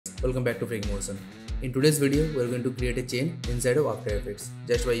welcome back to 𝗧𝗵𝗄𝗯𝗀. In today's video, we are going to create a chain inside of After Effects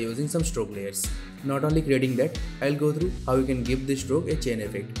just by using some stroke layers. Not only creating that, I'll go through how you can give this stroke a chain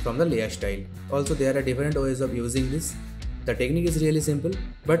effect from the layer style. Also, there are different ways of using this. The technique is really simple,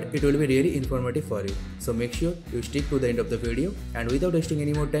 but it will be really informative for you. So make sure you stick to the end of the video, and without wasting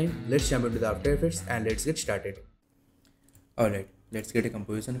any more time, let's jump into the After Effects and let's get started. Alright, let's get a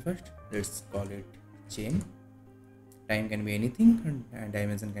composition first. Let's call it chain. Time can be anything and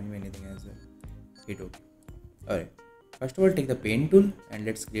dimension can be anything as well. Hit OK. Alright, first of all take the pen tool and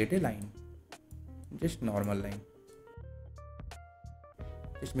let's create a line. Just normal line.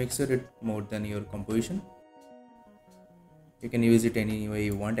 Just make sure it's more than your composition. You can use it any way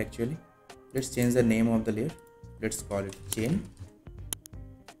you want actually. Let's change the name of the layer. Let's call it chain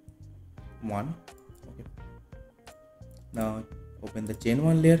 1. Okay. Now open the chain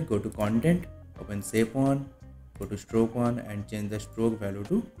 1 layer, go to content, open shape 1, go to stroke 1 and change the stroke value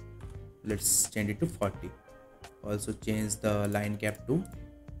to, let's change it to 40. Also change the line cap to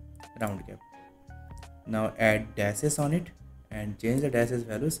round cap. Now add dashes on it and change the dashes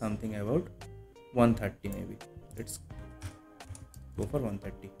value something about 130 maybe. Let's go for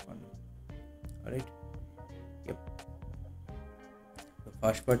 130. Alright. Yep. The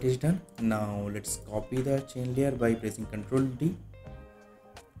first part is done. Now let's copy the chain layer by pressing Ctrl D.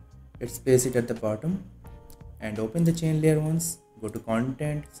 Let's place it at the bottom and open the chain layer once. Go to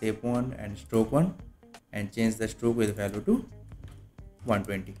content, shape 1 and stroke 1 and change the stroke with value to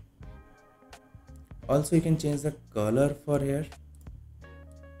 120. Also you can change the color for here.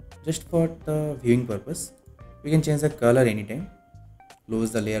 Just for the viewing purpose, we can change the color anytime.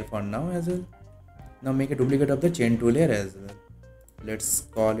 Close the layer for now as well. Now make a duplicate of the chain 2 layer as well. Let's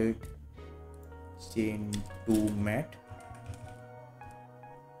call it chain 2 matte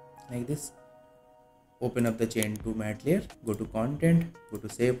like this. Open up the chain 2 matte layer, go to content, go to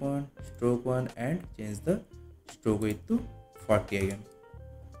shape 1, stroke 1 and change the stroke width to 40 again.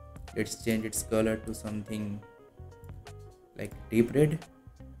 Let's change its color to something like deep red.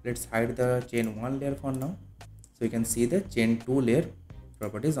 Let's hide the chain 1 layer for now so you can see the chain 2 layer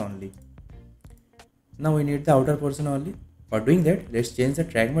properties only. Now we need the outer portion only. For doing that, let's change the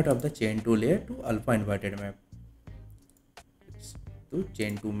track matte of the chain 2 layer to alpha inverted map. Let's do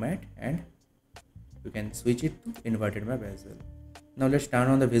chain 2 matte and you can switch it to inverted map as well. Now let's turn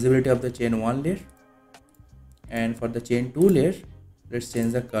on the visibility of the chain 1 layer, and for the chain 2 layer let's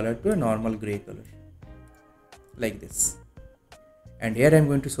change the color to a normal gray color like this. And here I'm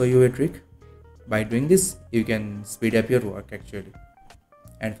going to show you a trick. By doing this you can speed up your work actually.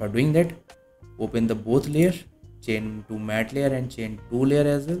 And for doing that, open the both layer, chain 2 matte layer and chain 2 layer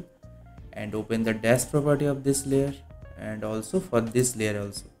as well, and open the dash property of this layer and also for this layer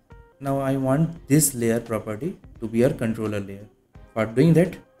also. Now I want this layer property to be our controller layer. For doing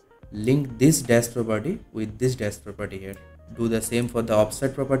that, link this dash property with this dash property here. Do the same for the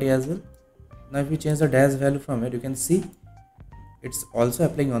offset property as well. Now if you change the dash value from here, you can see it's also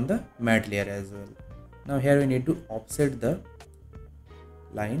applying on the matte layer as well. Now here we need to offset the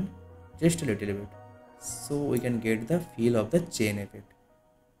line just a little bit so we can get the feel of the chain effect.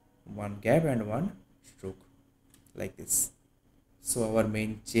 One gap and one stroke like this. So our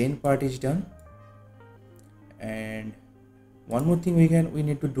main chain part is done. And one more thing we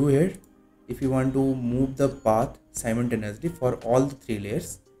need to do here, if you want to move the path simultaneously for all the 3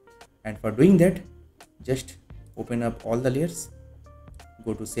 layers, and for doing that just open up all the layers,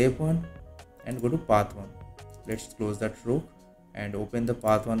 go to shape 1 and go to path 1. Let's close that stroke and open the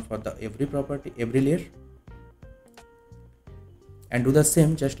path 1 for the every layer, and do the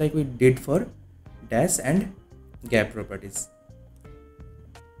same just like we did for dash and gap properties.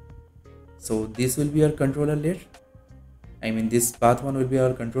 So this will be our controller layer. I mean this path 1 will be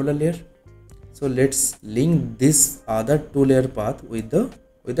our controller layer. So let's link this other 2 layer path with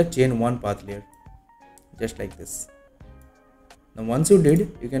the chain 1 path layer just like this. Now once you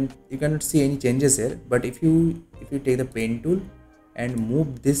did, you cannot see any changes here, but if you take the pen tool and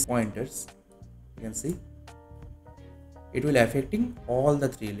move these pointers, you can see it will affecting all the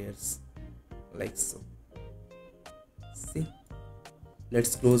 3 layers like so. See,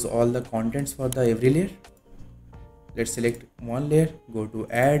 let's close all the contents for the every layer. Let's select one layer, go to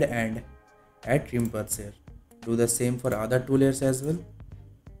add and add trim paths here. Do the same for other 2 layers as well,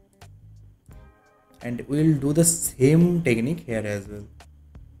 and we will do the same technique here as well.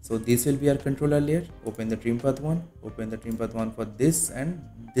 So this will be our controller layer. Open the trim path 1, open the trim path 1 for this and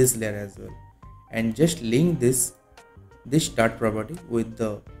this layer as well, and just link this start property with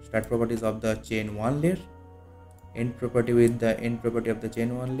the start properties of the chain 1 layer, end property with the end property of the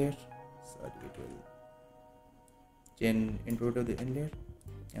chain 1 layer. Sorry, it will chain end property of the end layer,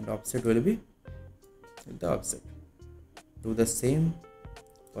 and offset will be with the offset. Do the same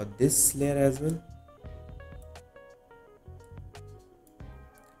for this layer as well.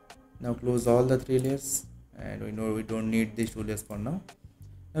 Now close all the 3 layers, and we know we don't need these 2 layers for now.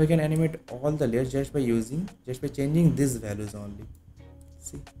 Now we can animate all the layers just by changing these values only.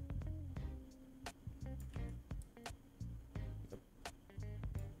 See.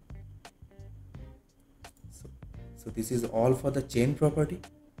 So this is all for the chain property.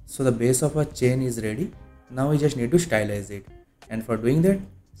 So the base of our chain is ready. Now we just need to stylize it, and for doing that,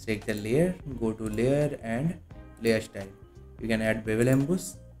 select the layer, go to layer and layer style. You can add bevel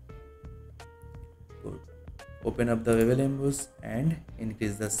emboss. Open up the bevel emboss and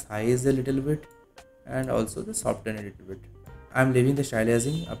increase the size a little bit and also the soften a little bit. I'm leaving the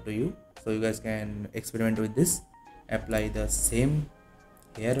stylizing up to you, so you guys can experiment with this. Apply the same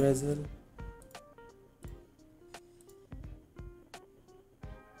here as well.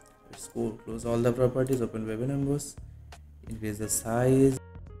 Let's go close all the properties, open bevel emboss, increase the size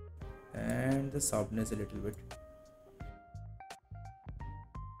and the softness a little bit.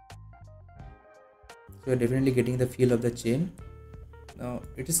 So you're definitely getting the feel of the chain. Now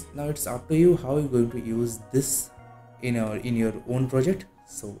it's up to you how you're going to use this in your own project.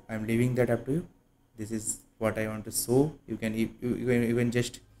 So I'm leaving that up to you. This is what I want to show. You can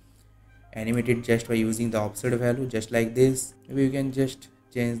just animate it just by using the offset value, just like this. Maybe you can just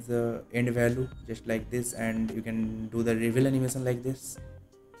change the end value just like this, and you can do the reveal animation like this.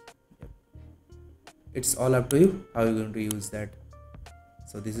 It's all up to you how you're going to use that.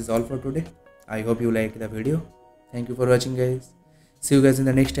 So this is all for today. I hope you liked the video. Thank you for watching, guys. See you guys in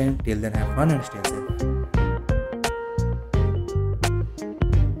the next time. Till then, have fun and stay safe.